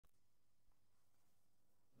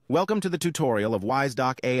Welcome to the tutorial of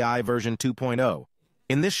WiseDoc AI version 2.0.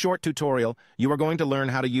 In this short tutorial, you are going to learn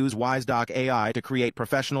how to use WiseDoc AI to create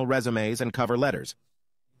professional resumes and cover letters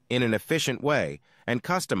in an efficient way and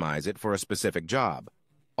customize it for a specific job.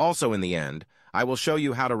 Also, in the end, I will show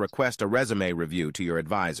you how to request a resume review to your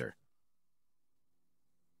advisor.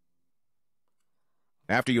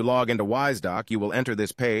 After you log into WiseDoc, you will enter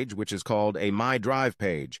this page, which is called a My Drive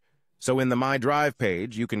page. So in the My Drive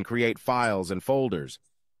page, you can create files and folders.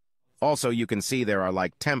 Also, you can see there are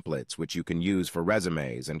like templates which you can use for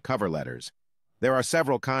resumes and cover letters. There are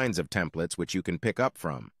several kinds of templates which you can pick up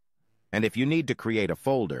from. And if you need to create a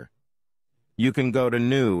folder, you can go to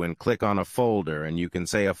New and click on a folder, and you can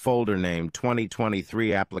say a folder name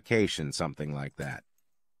 2023 application, something like that.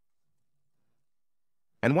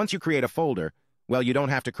 And once you create a folder, well, you don't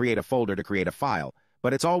have to create a folder to create a file,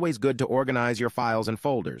 but it's always good to organize your files and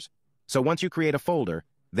folders. So once you create a folder,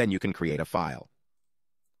 then you can create a file.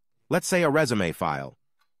 Let's say a resume file.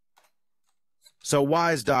 So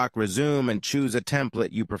WiseDoc, resume and choose a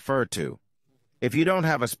template you prefer to. If you don't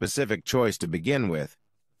have a specific choice to begin with,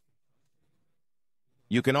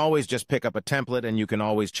 you can always just pick up a template and you can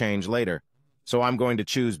always change later. So I'm going to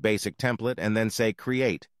choose basic template and then say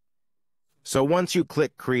create. So once you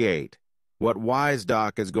click create, what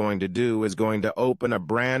WiseDoc is going to do is going to open a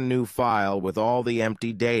brand new file with all the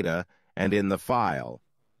empty data, and in the file,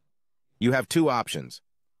 you have two options.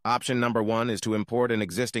 Option number one is to import an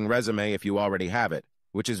existing resume if you already have it,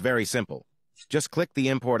 which is very simple. Just click the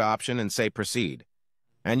import option and say proceed.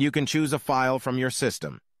 And you can choose a file from your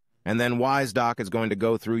system. And then WiseDoc is going to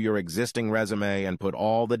go through your existing resume and put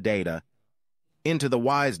all the data into the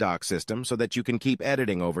WiseDoc system so that you can keep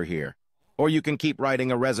editing over here. Or you can keep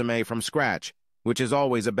writing a resume from scratch, which is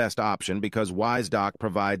always a best option because WiseDoc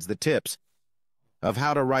provides the tips of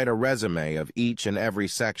how to write a resume of each and every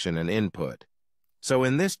section and input. So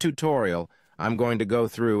in this tutorial, I'm going to go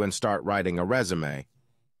through and start writing a resume.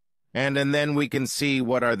 And then we can see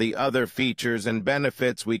what are the other features and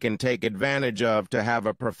benefits we can take advantage of to have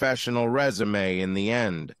a professional resume in the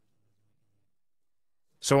end.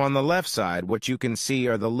 So on the left side, what you can see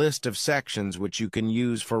are the list of sections which you can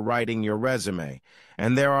use for writing your resume.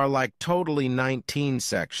 And there are like totally 19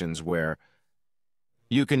 sections where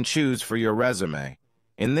you can choose for your resume.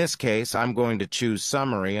 In this case, I'm going to choose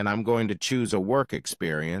summary, and I'm going to choose a work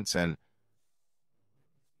experience, and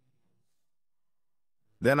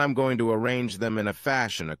then I'm going to arrange them in a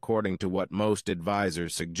fashion according to what most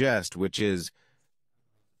advisors suggest, which is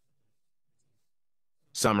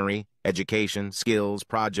summary, education, skills,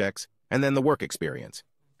 projects, and then the work experience.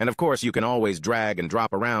 And of course, you can always drag and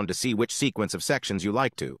drop around to see which sequence of sections you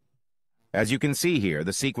like to. As you can see here,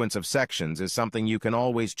 the sequence of sections is something you can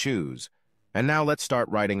always choose. And now let's start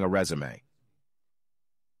writing a resume.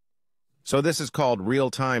 So this is called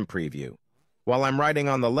real-time preview. While I'm writing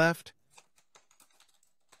on the left,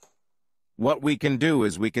 what we can do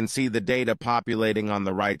is we can see the data populating on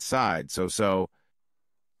the right side. So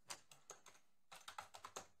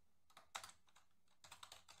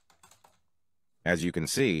as you can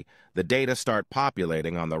see, the data start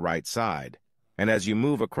populating on the right side. And as you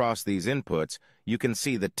move across these inputs, you can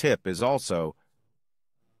see the tip is also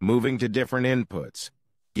moving to different inputs,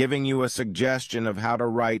 giving you a suggestion of how to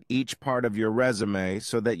write each part of your resume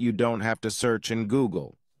so that you don't have to search in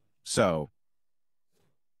Google. So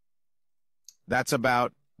that's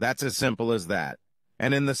as simple as that.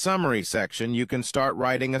 And in the summary section, you can start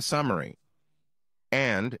writing a summary.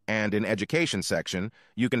 And in education section,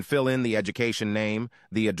 you can fill in the education name,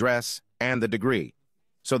 the address, and the degree.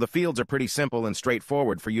 So the fields are pretty simple and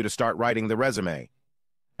straightforward for you to start writing the resume.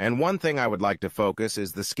 And one thing I would like to focus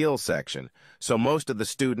is the skills section. So most of the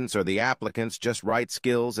students or the applicants just write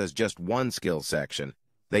skills as just one skill section.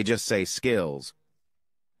 They just say skills.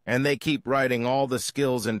 And they keep writing all the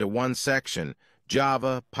skills into one section: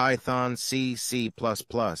 Java, Python, C, C++.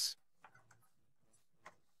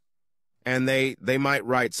 And they might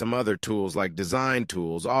write some other tools like design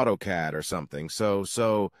tools, AutoCAD or something.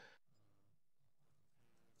 So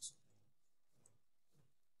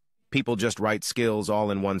people just write skills all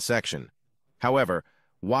in one section. However,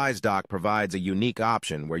 WiseDoc provides a unique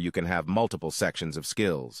option where you can have multiple sections of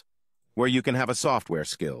skills, where you can have a software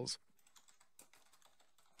skills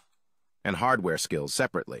and hardware skills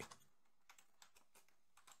separately.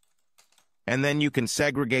 And then you can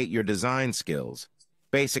segregate your design skills.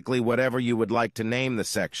 Basically, whatever you would like to name the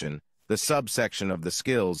section, the subsection of the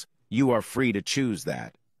skills, you are free to choose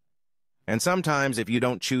that. And sometimes if you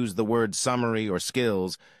don't choose the word summary or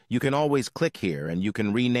skills, you can always click here and you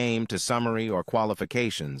can rename to summary or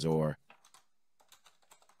qualifications or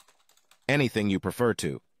anything you prefer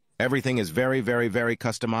to. Everything is very, very, very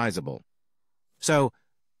customizable. So,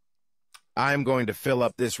 I'm going to fill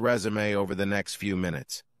up this resume over the next few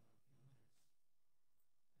minutes.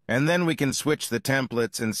 And then we can switch the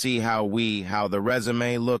templates and see how the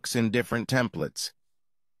resume looks in different templates.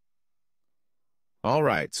 All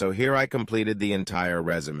right, so here I completed the entire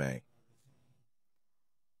resume.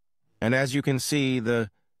 And as you can see,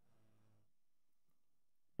 the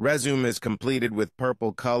resume is completed with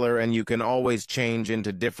purple color, and you can always change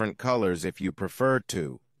into different colors if you prefer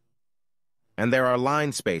to. And there are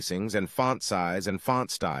line spacings and font size and font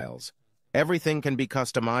styles. Everything can be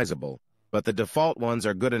customizable, but the default ones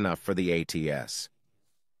are good enough for the ATS.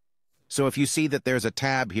 So if you see that there's a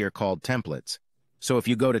tab here called Templates, so if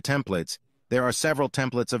you go to Templates, there are several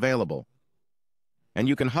templates available. And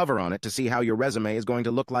you can hover on it to see how your resume is going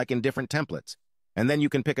to look like in different templates, and then you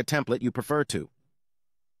can pick a template you prefer to.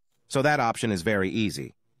 So that option is very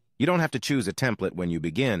easy. You don't have to choose a template when you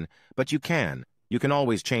begin, but you can. You can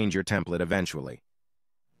always change your template eventually.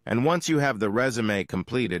 And once you have the resume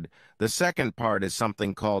completed, the second part is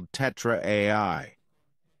something called Tetra AI.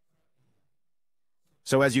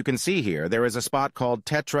 So as you can see here, there is a spot called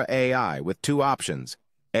Tetra AI with two options,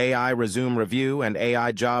 AI Resume Review and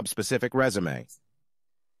AI Job-Specific Resume.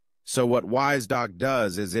 So what WiseDoc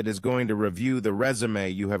does is it is going to review the resume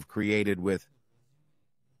you have created with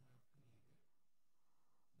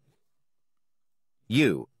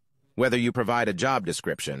you, whether you provide a job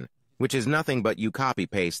description, which is nothing but you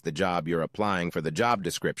copy-paste the job you're applying for the job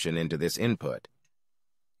description into this input.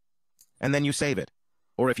 And then you save it.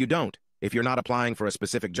 Or if you don't, if you're not applying for a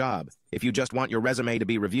specific job, if you just want your resume to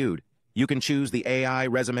be reviewed, you can choose the AI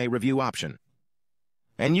Resume Review option.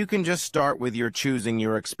 And you can just start with your choosing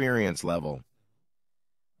your experience level.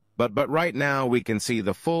 But right now we can see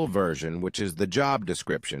the full version, which is the job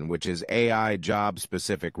description, which is AI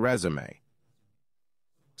Job-Specific Resume.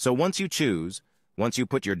 So once you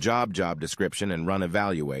put your job description and run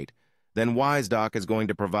Evaluate, then WiseDoc is going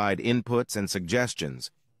to provide inputs and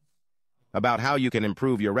suggestions about how you can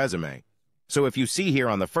improve your resume. So if you see here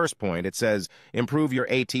on the first point, it says, improve your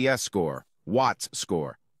ATS score, Watts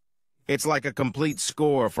score. It's like a complete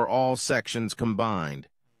score for all sections combined,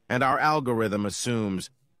 and our algorithm assumes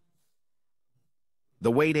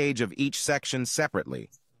the weightage of each section separately,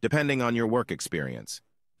 depending on your work experience.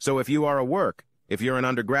 So if you're an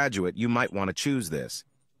undergraduate, you might want to choose this.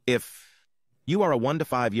 If you are a 1 to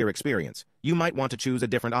 5 year experience, you might want to choose a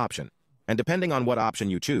different option. And depending on what option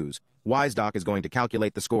you choose, WiseDoc is going to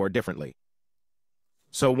calculate the score differently.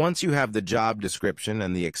 So once you have the job description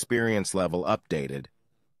and the experience level updated,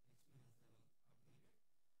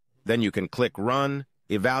 then you can click Run,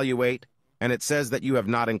 Evaluate, and it says that you have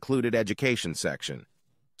not included education section.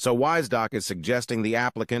 So WiseDoc is suggesting the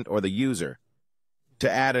applicant or the user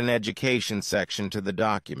to add an education section to the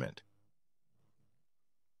document.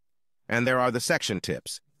 And there are the section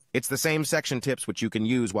tips. It's the same section tips which you can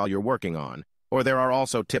use while you're working on, or there are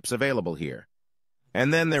also tips available here.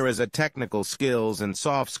 And then there is a technical skills and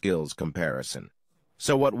soft skills comparison.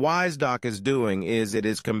 So what WiseDoc is doing is it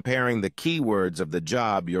is comparing the keywords of the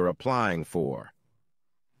job you're applying for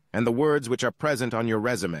and the words which are present on your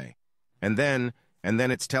resume. And then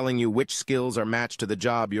it's telling you which skills are matched to the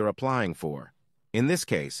job you're applying for. In this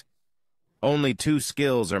case, only 2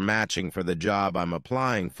 skills are matching for the job I'm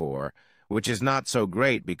applying for, which is not so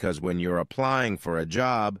great because when you're applying for a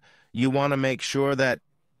job, you want to make sure that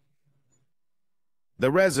the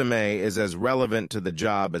resume is as relevant to the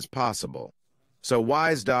job as possible. So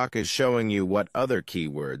WiseDoc is showing you what other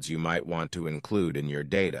keywords you might want to include in your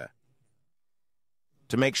data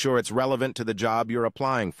to make sure it's relevant to the job you're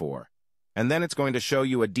applying for. And then it's going to show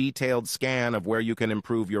you a detailed scan of where you can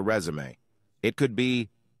improve your resume. It could be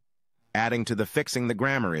adding to the fixing the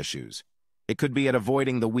grammar issues. It could be at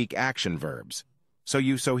avoiding the weak action verbs. So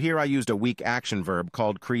here I used a weak action verb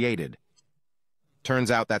called created. Turns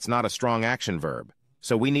out that's not a strong action verb.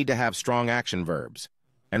 So we need to have strong action verbs.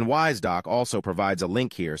 And WiseDoc also provides a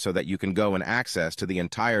link here so that you can go and access to the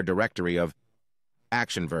entire directory of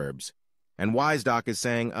action verbs. And WiseDoc is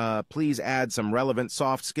saying, please add some relevant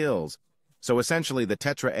soft skills. So essentially the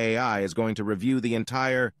Tetra AI is going to review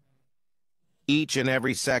the each and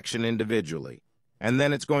every section individually. And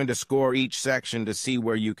then it's going to score each section to see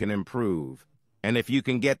where you can improve. And if you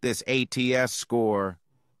can get this ATS score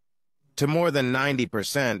to more than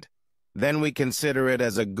 90%, then we consider it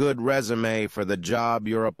as a good resume for the job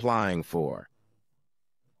you're applying for.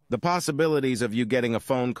 The possibilities of you getting a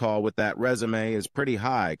phone call with that resume is pretty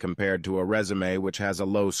high compared to a resume which has a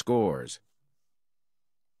low scores.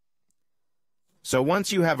 So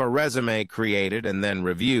once you have a resume created and then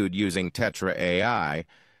reviewed using Tetra AI,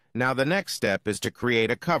 Now the next step is to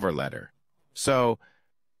create a cover letter. So,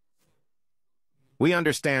 we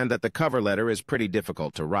understand that the cover letter is pretty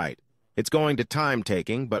difficult to write. It's going to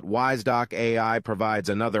time-taking, but WiseDoc AI provides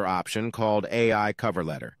another option called AI Cover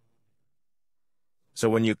Letter. So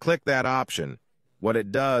when you click that option, what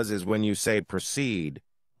it does is when you say proceed,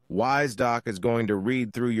 WiseDoc is going to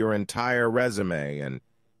read through your entire resume and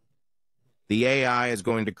the AI is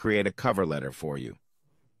going to create a cover letter for you.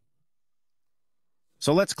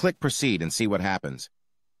 So let's click proceed and see what happens.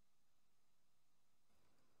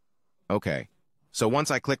 Okay, so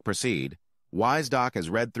once I click proceed, WiseDoc has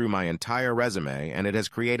read through my entire resume and it has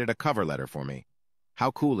created a cover letter for me.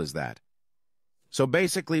 How cool is that? So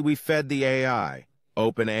basically we fed the AI,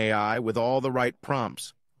 OpenAI, with all the right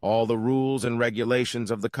prompts, all the rules and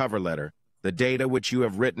regulations of the cover letter, the data which you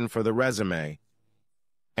have written for the resume,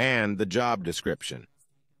 and the job description.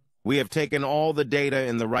 We have taken all the data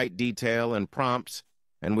in the right detail and prompts,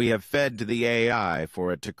 and we have fed to the AI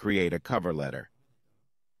for it to create a cover letter.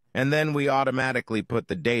 And then we automatically put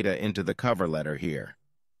the data into the cover letter here.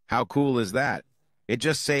 How cool is that? It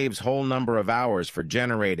just saves whole number of hours for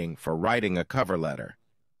writing a cover letter.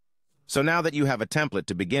 So now that you have a template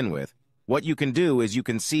to begin with, what you can do is you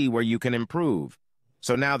can see where you can improve.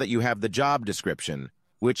 So now that you have the job description,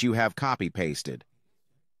 which you have copy-pasted.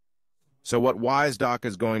 So what WiseDoc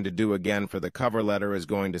is going to do again for the cover letter is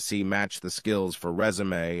going to see match the skills for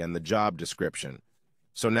resume and the job description.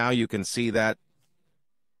 So now you can see that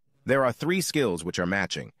there are 3 skills which are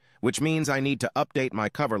matching, which means I need to update my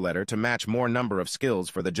cover letter to match more number of skills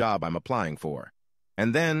for the job I'm applying for.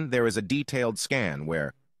 And then there is a detailed scan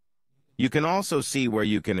where you can also see where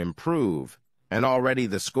you can improve, and already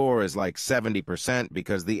the score is like 70%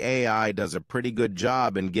 because the AI does a pretty good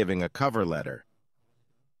job in giving a cover letter.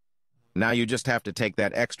 Now you just have to take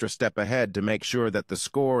that extra step ahead to make sure that the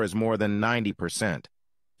score is more than 90%.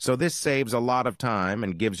 So this saves a lot of time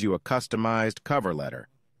and gives you a customized cover letter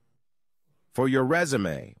for your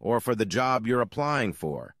resume or for the job you're applying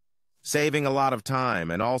for, saving a lot of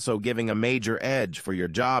time and also giving a major edge for your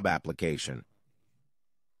job application.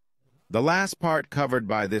 The last part covered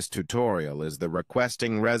by this tutorial is the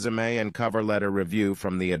requesting resume and cover letter review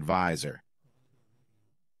from the advisor.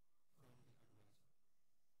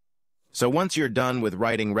 So once you're done with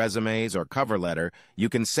writing resumes or cover letter, you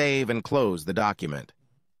can save and close the document.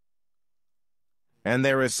 And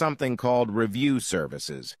there is something called review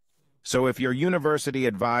services. So if your university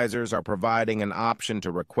advisors are providing an option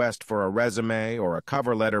to request for a resume or a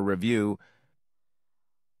cover letter review,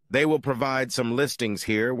 they will provide some listings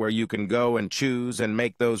here where you can go and choose and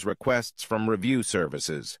make those requests from review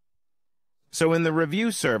services. So in the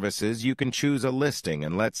review services, you can choose a listing,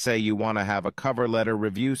 and let's say you want to have a cover letter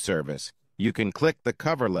review service. You can click the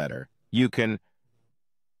cover letter. You can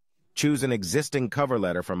choose an existing cover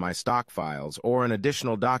letter from my stock files or an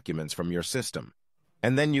additional documents from your system.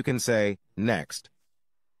 And then you can say, next.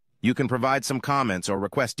 You can provide some comments or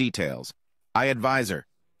request details. Advisor,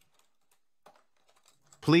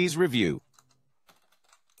 please review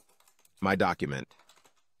my document.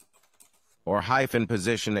 Or hyphen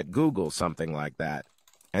position at Google, something like that.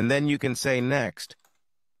 And then you can say next.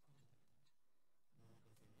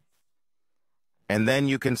 And then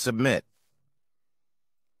you can submit.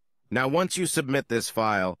 Now once you submit this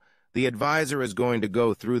file, the advisor is going to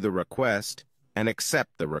go through the request and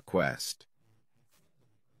accept the request.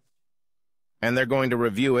 And they're going to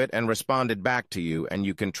review it and respond it back to you, and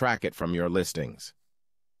you can track it from your listings.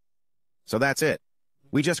 So that's it.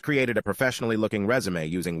 We just created a professionally looking resume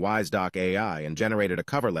using WiseDoc AI and generated a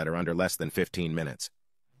cover letter under less than 15 minutes.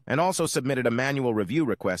 And also submitted a manual review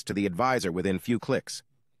request to the advisor within few clicks.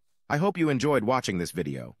 I hope you enjoyed watching this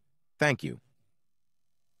video. Thank you.